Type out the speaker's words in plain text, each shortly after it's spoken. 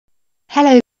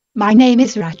Hello, my name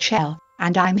is Rachel,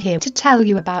 and I'm here to tell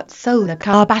you about solar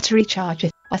car battery charger,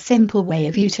 a simple way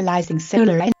of utilizing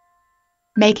solar energy.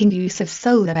 Making use of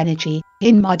solar energy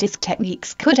in modest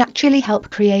techniques could actually help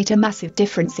create a massive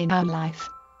difference in our life.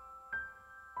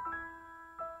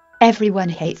 Everyone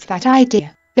hates that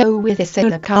idea. Go with a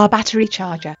solar car battery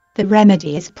charger, the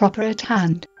remedy is proper at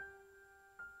hand.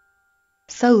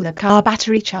 Solar car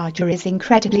battery charger is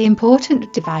incredibly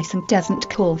important device and doesn't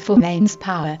call for mains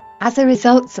power, as a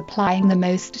result supplying the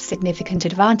most significant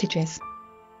advantages.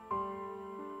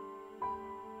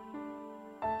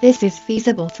 This is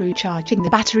feasible through charging the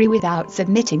battery without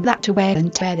submitting that to wear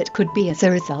and tear that could be as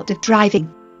a result of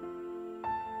driving.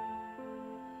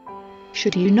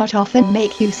 Should you not often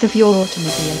make use of your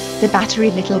automobile, the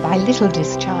battery little by little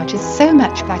discharges so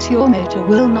much that your motor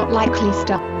will not likely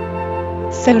stop.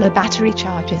 Solar battery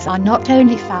chargers are not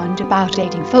only found about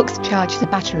aiding folks charge the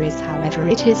batteries, however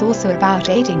it is also about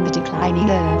aiding the declining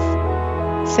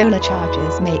Earth. Solar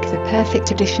chargers make the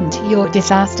perfect addition to your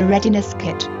disaster readiness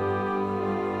kit.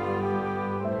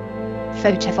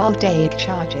 Photovoltaic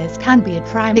chargers can be a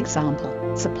prime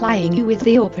example, supplying you with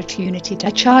the opportunity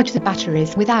to charge the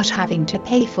batteries without having to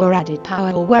pay for added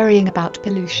power or worrying about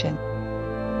pollution.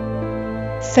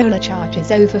 Solar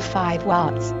chargers over 5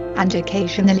 watts, and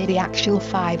occasionally the actual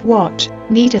 5 watt,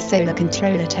 need a solar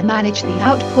controller to manage the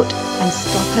output and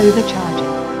stop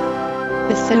overcharging.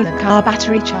 The solar car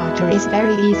battery charger is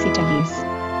very easy to use.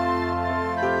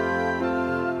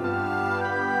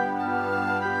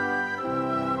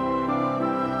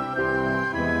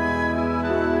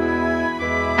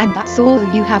 And that's all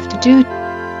you have to do.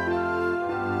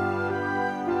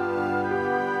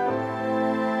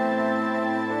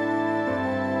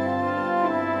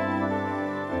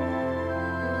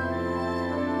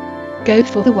 Go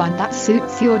for the one that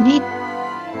suits your need.